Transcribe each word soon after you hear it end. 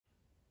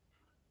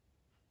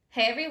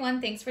Hey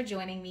everyone, thanks for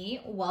joining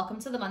me. Welcome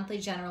to the monthly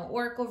general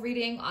oracle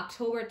reading,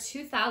 October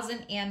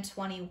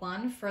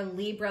 2021 for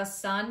Libra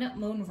Sun,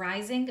 Moon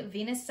Rising,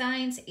 Venus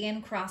signs,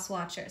 and cross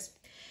watchers.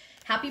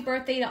 Happy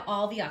birthday to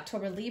all the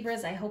October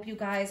Libras. I hope you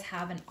guys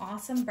have an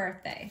awesome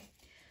birthday.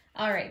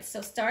 All right,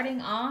 so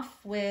starting off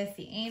with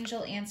the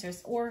Angel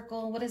Answers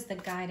Oracle. What is the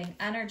guiding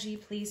energy,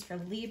 please, for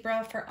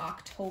Libra for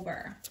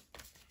October?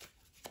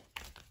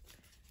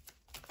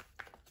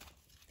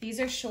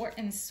 These are short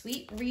and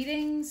sweet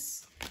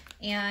readings.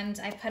 And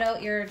I put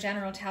out your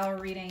general tower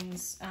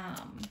readings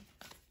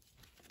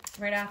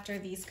right after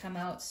these come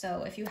out.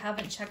 So if you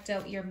haven't checked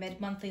out your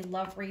mid-monthly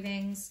love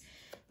readings,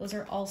 those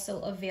are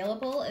also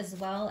available, as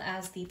well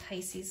as the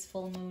Pisces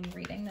full moon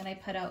reading that I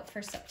put out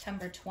for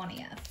September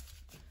 20th.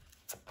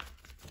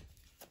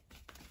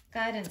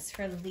 Guidance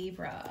for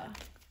Libra.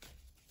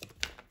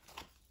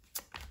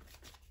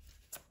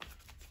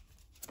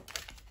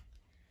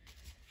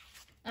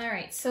 All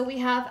right, so we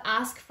have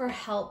ask for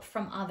help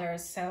from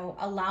others. So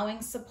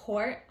allowing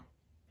support,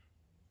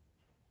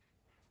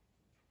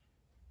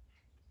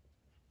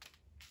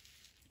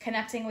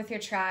 connecting with your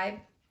tribe.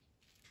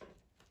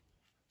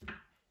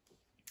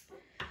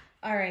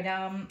 All right,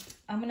 I'm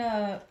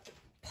gonna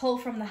pull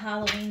from the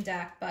Halloween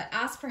deck, but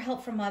ask for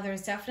help from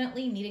others,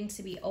 definitely needing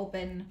to be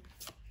open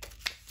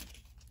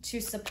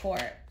to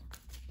support.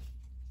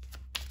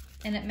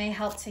 And it may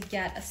help to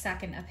get a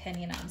second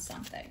opinion on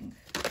something.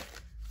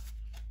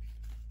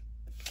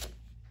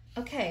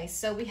 Okay,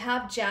 so we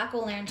have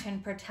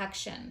jack-o'-lantern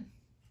protection.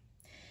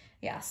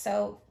 Yeah,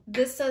 so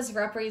this does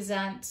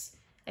represent,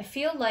 I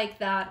feel like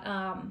that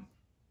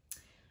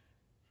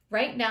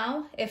right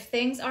now, if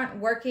things aren't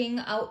working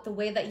out the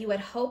way that you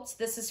had hoped,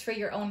 this is for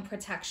your own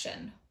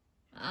protection.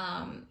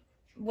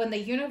 When the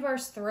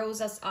universe throws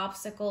us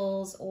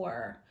obstacles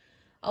or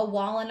a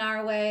wall in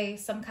our way,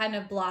 some kind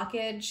of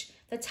blockage,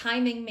 the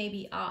timing may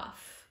be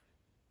off.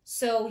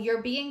 So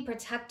you're being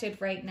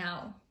protected right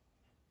now.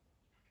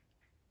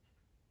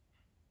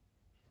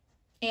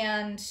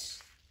 And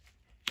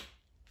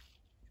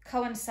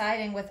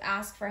coinciding with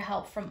ask for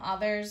help from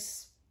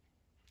others,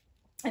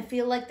 I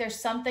feel like there's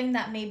something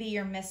that maybe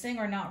you're missing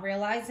or not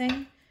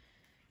realizing.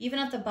 Even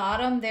at the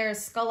bottom, there's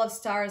Skull of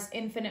Stars,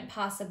 infinite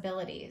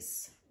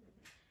possibilities.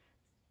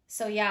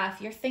 So yeah,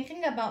 if you're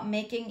thinking about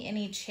making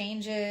any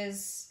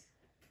changes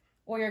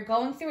or you're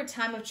going through a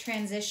time of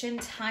transition,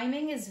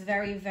 timing is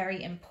very,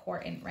 very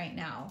important right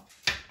now.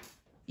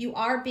 You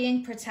are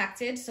being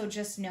protected, so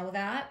just know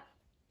that.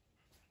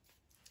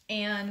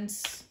 And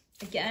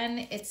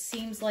again, it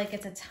seems like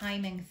it's a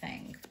timing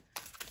thing.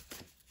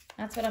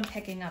 That's what I'm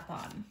picking up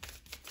on.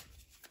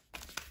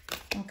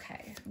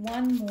 Okay,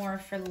 one more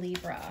for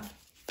Libra.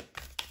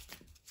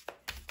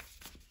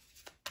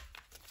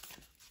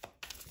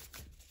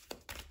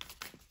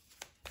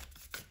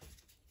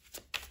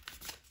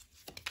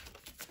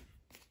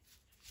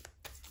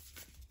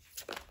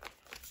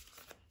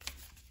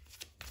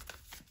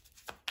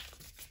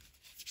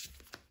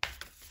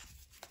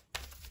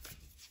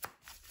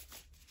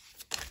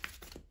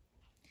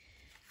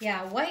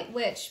 Yeah, White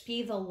Witch,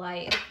 be the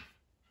light.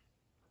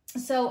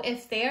 So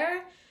if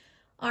there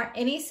are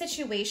any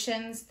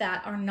situations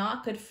that are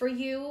not good for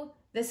you,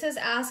 this is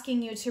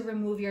asking you to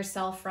remove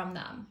yourself from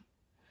them.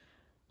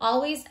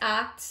 Always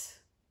act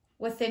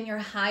within your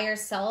higher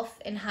self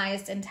and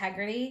highest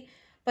integrity.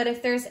 But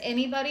if there's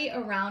anybody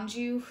around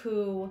you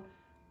who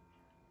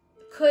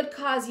could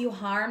cause you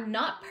harm,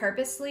 not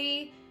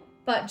purposely,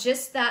 but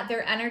just that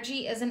their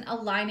energy isn't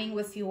aligning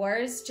with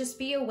yours, just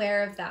be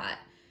aware of that.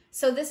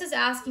 So this is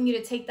asking you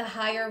to take the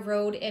higher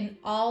road in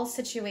all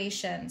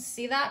situations.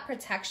 See that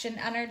protection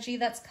energy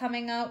that's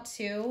coming out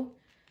too?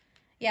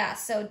 Yeah,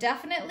 so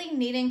definitely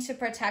needing to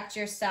protect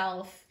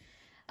yourself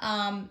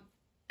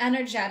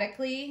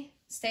energetically.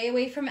 Stay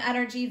away from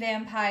energy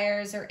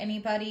vampires or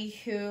anybody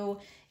who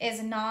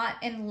is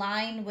not in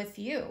line with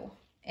you.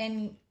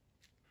 And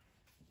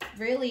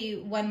really,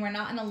 when we're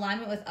not in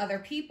alignment with other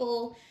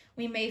people,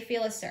 we may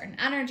feel a certain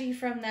energy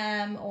from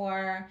them,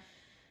 or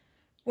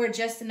we're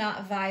just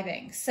not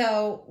vibing.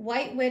 So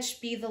White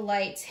Witch, be the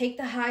light. Take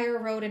the higher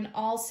road in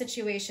all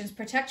situations.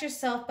 Protect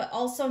yourself, but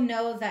also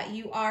know that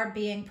you are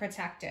being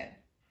protected.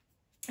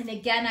 And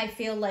again, I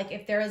feel like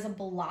if there is a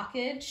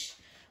blockage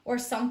or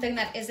something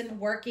that isn't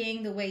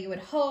working the way you had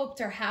hoped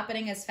or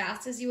happening as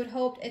fast as you had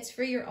hoped, it's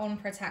for your own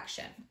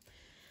protection.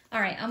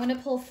 All right, I'm going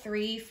to pull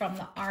 3 from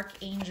the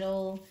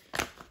Archangel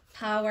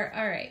Power.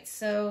 All right,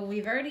 so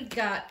we've already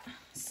got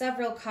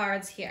several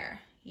cards here.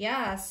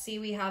 Yeah, see,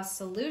 we have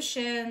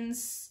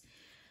solutions.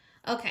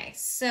 Okay,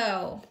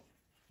 so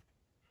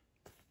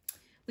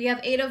we have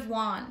 8 of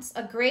Wands.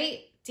 A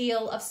great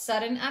deal of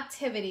sudden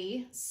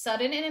activity,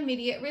 sudden and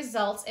immediate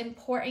results,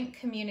 important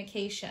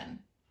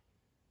communication.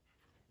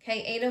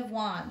 Okay, 8 of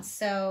Wands.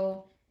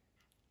 So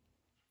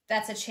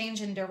that's a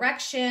change in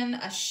direction,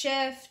 a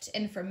shift,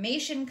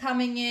 information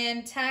coming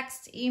in,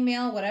 text,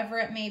 email, whatever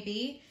it may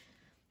be.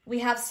 We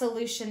have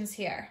solutions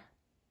here,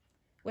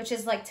 which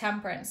is like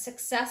Temperance.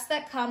 Success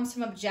that comes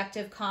from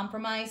objective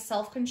compromise,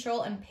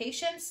 self-control, and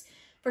patience,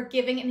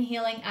 forgiving and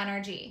healing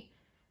energy.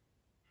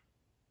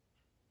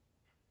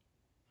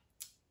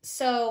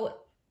 So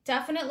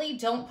definitely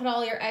don't put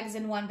all your eggs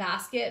in one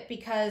basket,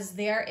 because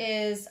there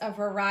is a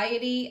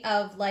variety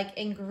of like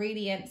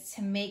ingredients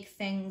to make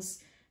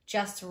things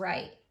just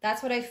right.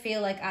 That's what I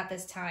feel like at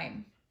this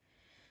time.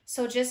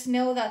 So just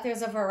know that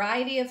there's a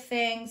variety of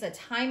things. The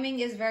timing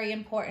is very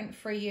important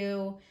for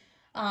you.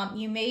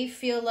 You may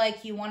feel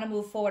like you want to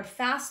move forward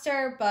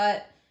faster,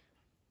 but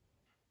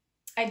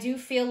I do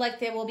feel like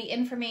there will be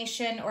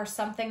information or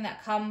something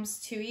that comes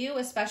to you,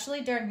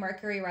 especially during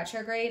Mercury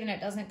retrograde, and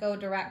it doesn't go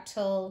direct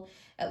till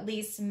at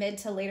least mid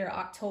to later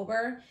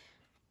October.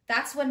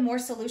 That's when more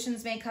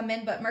solutions may come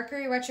in, but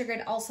Mercury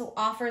retrograde also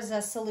offers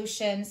us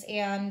solutions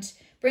and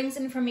brings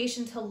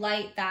information to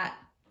light that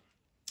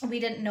we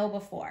didn't know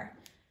before.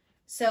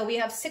 So we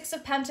have Six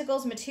of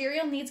Pentacles.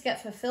 Material needs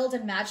get fulfilled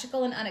in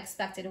magical and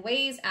unexpected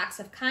ways. Acts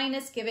of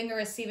kindness, giving or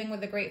receiving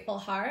with a grateful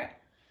heart.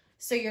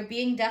 So you're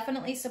being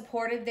definitely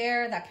supported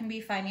there. That can be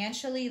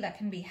financially, that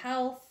can be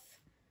health.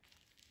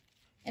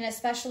 And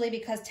especially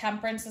because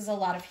Temperance is a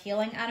lot of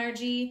healing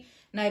energy.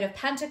 Knight of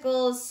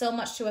Pentacles, so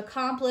much to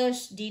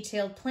accomplish,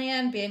 detailed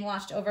plan, being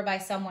watched over by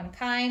someone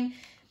kind.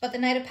 But the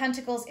Knight of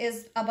Pentacles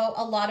is about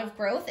a lot of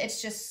growth.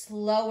 It's just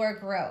slower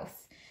growth.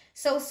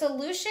 So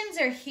solutions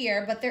are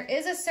here, but there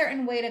is a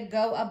certain way to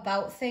go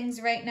about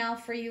things right now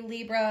for you,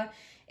 Libra.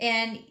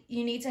 And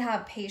you need to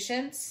have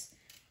patience.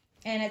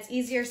 And it's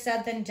easier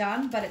said than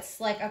done, but it's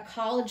like a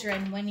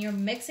cauldron. When you're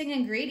mixing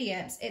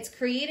ingredients, it's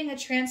creating a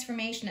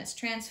transformation. It's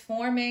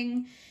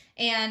transforming,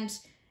 and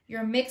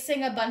you're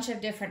mixing a bunch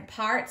of different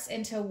parts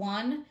into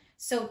one.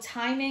 So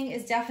timing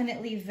is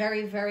definitely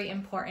very, very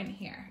important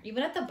here.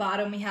 Even at the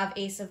bottom, we have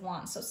Ace of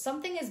Wands. So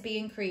something is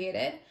being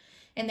created,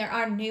 and there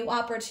are new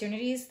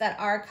opportunities that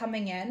are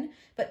coming in,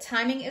 but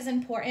timing is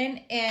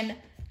important. And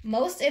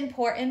most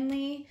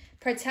importantly,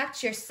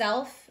 protect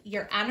yourself,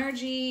 your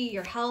energy,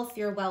 your health,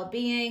 your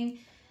well-being.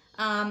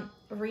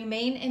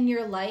 Remain in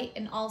your light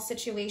in all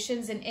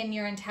situations and in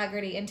your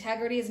integrity.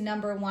 Integrity is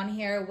number one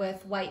here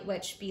with White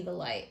Witch, Be the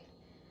Light.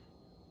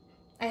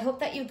 I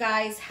hope that you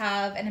guys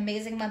have an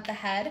amazing month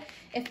ahead.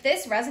 If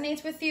this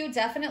resonates with you,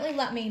 definitely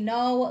let me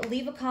know.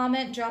 Leave a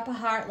comment, drop a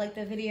heart, like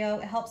the video.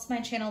 It helps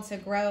my channel to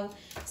grow.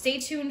 Stay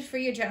tuned for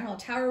your general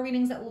tarot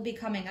readings that will be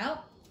coming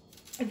out.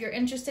 If you're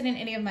interested in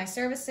any of my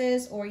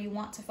services, or you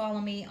want to follow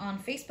me on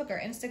Facebook or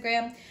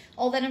Instagram,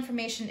 all that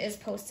information is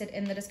posted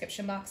in the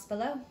description box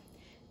below.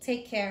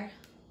 Take care.